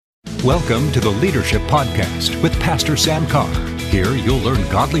Welcome to the Leadership Podcast with Pastor Sam Carr. Here you'll learn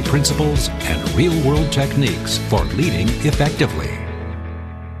godly principles and real-world techniques for leading effectively.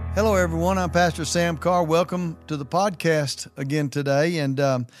 Hello, everyone. I'm Pastor Sam Carr. Welcome to the podcast again today. And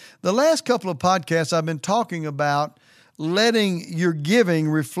the last couple of podcasts, I've been talking about letting your giving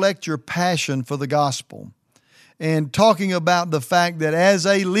reflect your passion for the gospel, and talking about the fact that as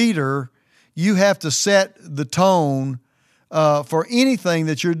a leader, you have to set the tone for anything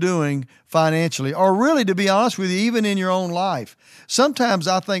that you're doing financially, or really, to be honest with you, even in your own life. Sometimes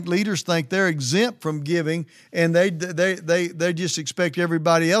I think leaders think they're exempt from giving, and they just expect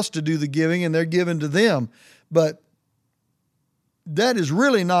everybody else to do the giving, and they're giving to them. But that is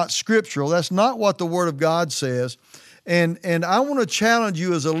really not scriptural. That's not what the Word of God says. And I want to challenge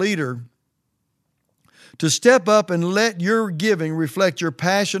you as a leader to step up and let your giving reflect your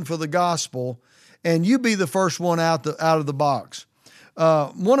passion for the gospel, and you be the first one out of the box.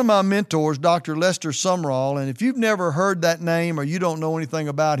 One of my mentors, Dr. Lester Sumrall, and if you've never heard that name or you don't know anything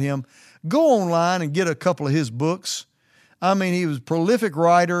about him, go online and get a couple of his books. I mean, he was a prolific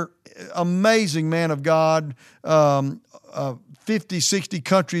writer, amazing man of God, 50, 60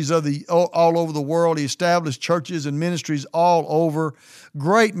 countries all over the world. He established churches and ministries all over.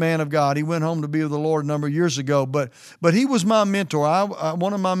 Great man of God. He went home to be with the Lord a number of years ago, but he was my mentor,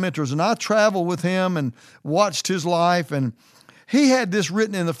 one of my mentors, and I traveled with him and watched his life, and he had this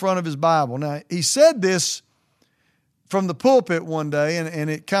written in the front of his Bible. Now, he said this from the pulpit one day, and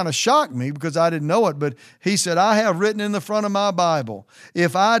it kind of shocked me because I didn't know it, but he said, "I have written in the front of my Bible,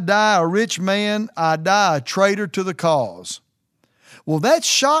 if I die a rich man, I die a traitor to the cause." Well, that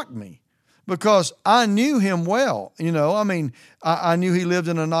shocked me because I knew him well. I knew he lived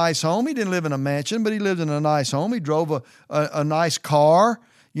in a nice home. He didn't live in a mansion, but he lived in a nice home. He drove a nice car.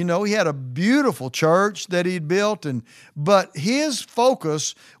 He had a beautiful church that he'd built, but his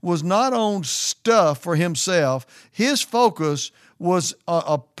focus was not on stuff for himself. His focus was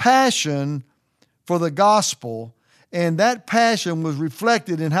a passion for the gospel, and that passion was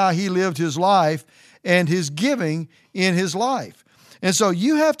reflected in how he lived his life and his giving in his life. And so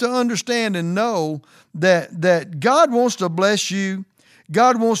you have to understand and know that God wants to bless you.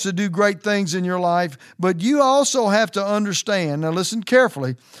 God wants to do great things in your life, but you also have to understand, now listen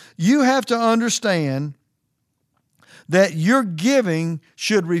carefully, you have to understand that your giving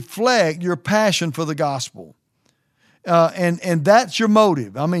should reflect your passion for the gospel. And that's your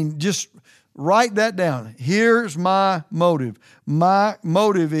motive. I mean, just write that down. Here's my motive. My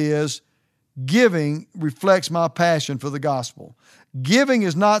motive is giving reflects my passion for the gospel. Giving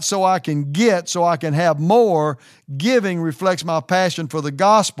is not so I can get, so I can have more. Giving reflects my passion for the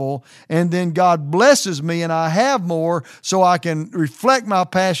gospel, and then God blesses me and I have more so I can reflect my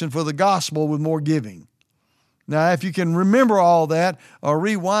passion for the gospel with more giving. Now, if you can remember all that or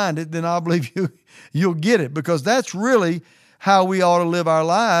rewind it, then I believe you'll get it, because that's really how we ought to live our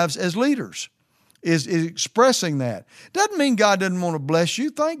lives as leaders, is expressing that. Doesn't mean God doesn't want to bless you.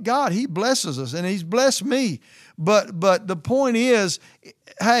 Thank God He blesses us, and He's blessed me. But the point is,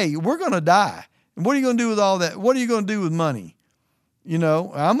 hey, we're going to die. And what are you going to do with all that? What are you going to do with money?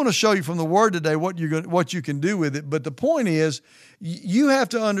 I'm going to show you from the Word today what you can do with it. But the point is, you have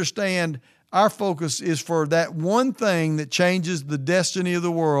to understand our focus is for that one thing that changes the destiny of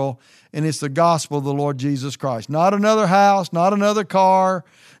the world, and it's the gospel of the Lord Jesus Christ. Not another house, not another car,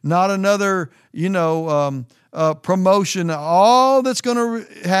 not another, promotion. All that's going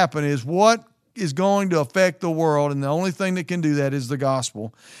to happen is what is going to affect the world, and the only thing that can do that is the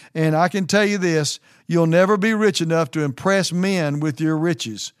gospel. And I can tell you this, you'll never be rich enough to impress men with your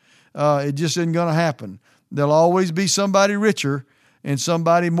riches. It just isn't going to happen. There'll always be somebody richer and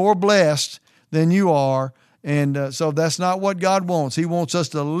somebody more blessed than you are, and so that's not what God wants. He wants us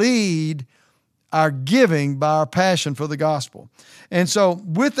to lead our giving by our passion for the gospel. And so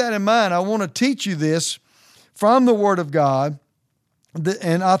with that in mind, I want to teach you this from the Word of God,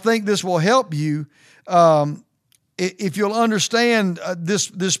 and I think this will help you if you'll understand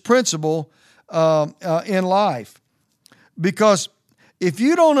this principle in life. Because if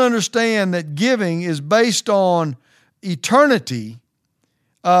you don't understand that giving is based on eternity,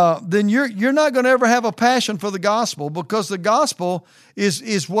 then you're not going to ever have a passion for the gospel, because the gospel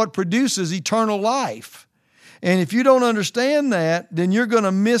is what produces eternal life. And if you don't understand that, then you're going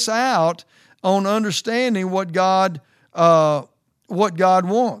to miss out on understanding what God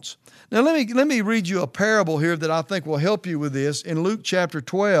wants. Now let me read you a parable here that I think will help you with this. In Luke chapter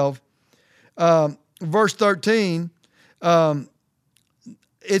 12, verse 13,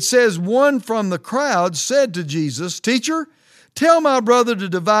 it says, "One from the crowd said to Jesus, 'Teacher, tell my brother to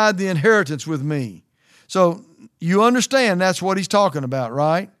divide the inheritance with me.'" So you understand that's what he's talking about,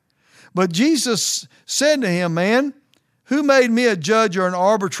 right? But Jesus said to him, man, who made me a judge or an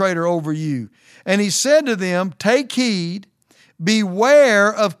arbitrator over you? And he said to them, take heed,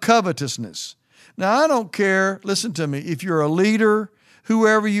 beware of covetousness. Now, I don't care, listen to me, if you're a leader,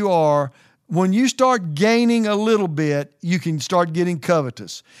 whoever you are, when you start gaining a little bit, you can start getting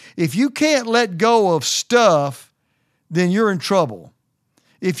covetous. If you can't let go of stuff, then you're in trouble.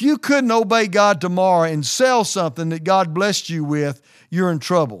 If you couldn't obey God tomorrow and sell something that God blessed you with, you're in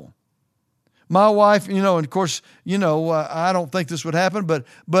trouble. My wife, and of course, I don't think this would happen,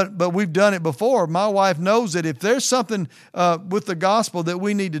 but we've done it before. My wife knows that if there's something with the gospel that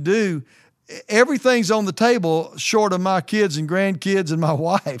we need to do, everything's on the table short of my kids and grandkids and my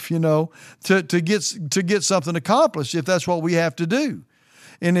wife, to get something accomplished if that's what we have to do.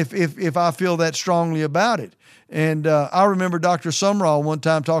 And if I feel that strongly about it. And I remember Dr. Sumrall one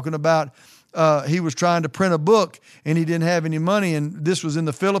time talking about he was trying to print a book and he didn't have any money, and this was in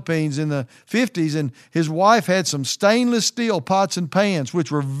the Philippines in the 50s, and his wife had some stainless steel pots and pans,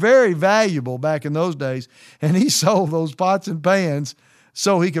 which were very valuable back in those days, and he sold those pots and pans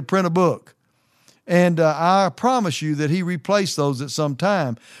so he could print a book. And I promise you that he replaced those at some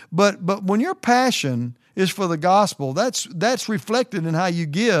time. But when your passion is for the gospel, that's reflected in how you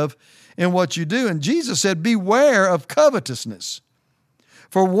give and what you do. And Jesus said, beware of covetousness.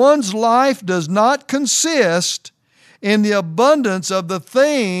 For one's life does not consist in the abundance of the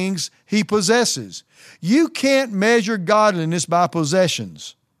things he possesses. You can't measure godliness by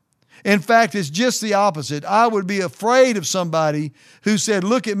possessions. In fact, it's just the opposite. I would be afraid of somebody who said,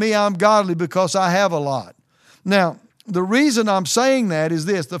 look at me, I'm godly because I have a lot. Now, the reason I'm saying that is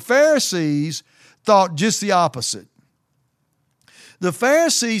this. The Pharisees thought just the opposite. The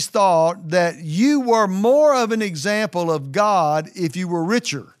Pharisees thought that you were more of an example of God if you were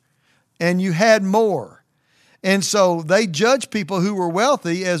richer and you had more. And so they judged people who were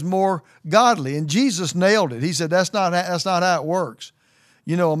wealthy as more godly. And Jesus nailed it. He said, that's not how it works.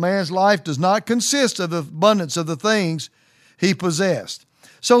 A man's life does not consist of the abundance of the things he possessed.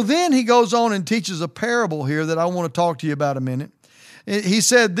 So then he goes on and teaches a parable here that I want to talk to you about a minute. He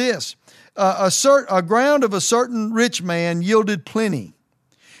said this, a ground of a certain rich man yielded plenty.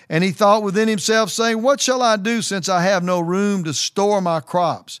 And he thought within himself, saying, what shall I do since I have no room to store my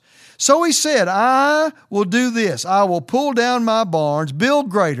crops? So he said, I will do this. I will pull down my barns, build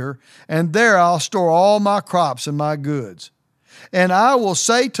greater, and there I'll store all my crops and my goods. And I will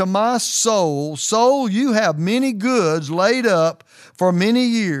say to my soul, soul, you have many goods laid up for many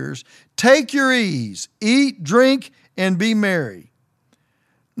years. Take your ease, eat, drink, and be merry.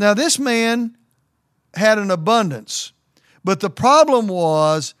 Now this man had an abundance, but the problem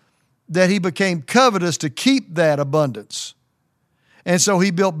was that he became covetous to keep that abundance. And so he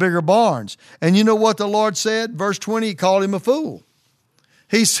built bigger barns. And you know what the Lord said? Verse 20, he called him a fool.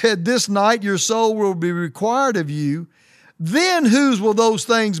 He said, this night your soul will be required of you. Then whose will those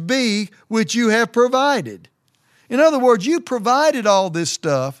things be which you have provided? In other words, you provided all this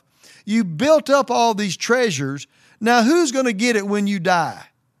stuff. You built up all these treasures. Now who's going to get it when you die?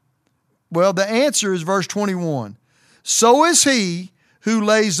 Well, the answer is verse 21. So is he who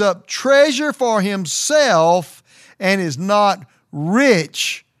lays up treasure for himself and is not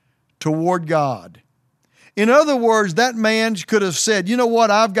rich toward God. In other words, that man could have said, you know what,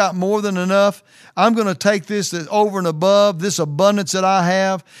 I've got more than enough. I'm going to take this over and above, this abundance that I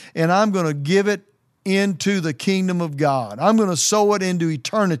have, and I'm going to give it into the kingdom of God. I'm going to sow it into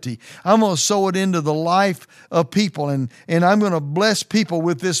eternity. I'm going to sow it into the life of people, and I'm going to bless people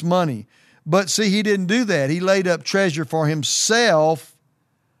with this money. But see, he didn't do that. He laid up treasure for himself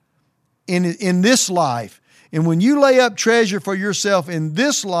in this life. And when you lay up treasure for yourself in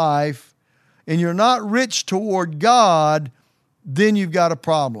this life and you're not rich toward God, then you've got a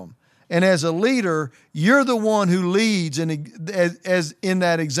problem. And as a leader, you're the one who leads as in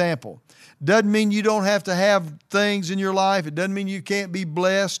that example. Doesn't mean you don't have to have things in your life. It doesn't mean you can't be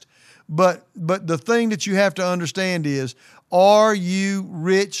blessed. But the thing that you have to understand is, are you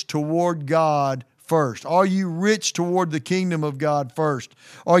rich toward God first? Are you rich toward the kingdom of God first?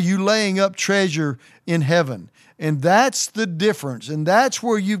 Are you laying up treasure in heaven? And that's the difference. And that's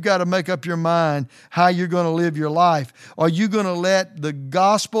where you've got to make up your mind how you're going to live your life. Are you going to let the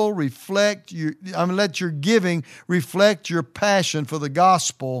gospel let your giving reflect your passion for the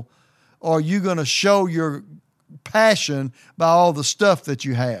gospel? Or are you going to show your passion by all the stuff that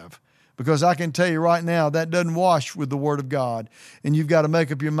you have? Because I can tell you right now, that doesn't wash with the Word of God. And you've got to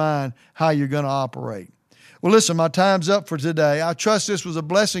make up your mind how you're going to operate. Well, listen, my time's up for today. I trust this was a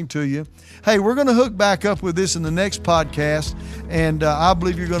blessing to you. Hey, we're going to hook back up with this in the next podcast. And I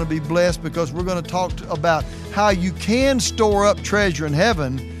believe you're going to be blessed because we're going to talk about how you can store up treasure in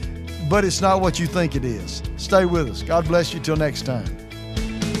heaven but it's not what you think it is. Stay with us. God bless you till next time.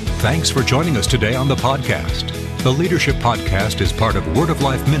 Thanks for joining us today on the podcast. The Leadership Podcast is part of Word of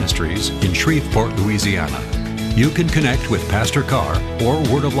Life Ministries in Shreveport, Louisiana. You can connect with Pastor Carr or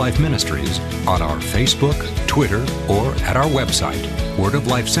Word of Life Ministries on our Facebook, Twitter, or at our website,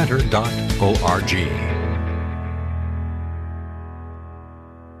 wordoflifecenter.org.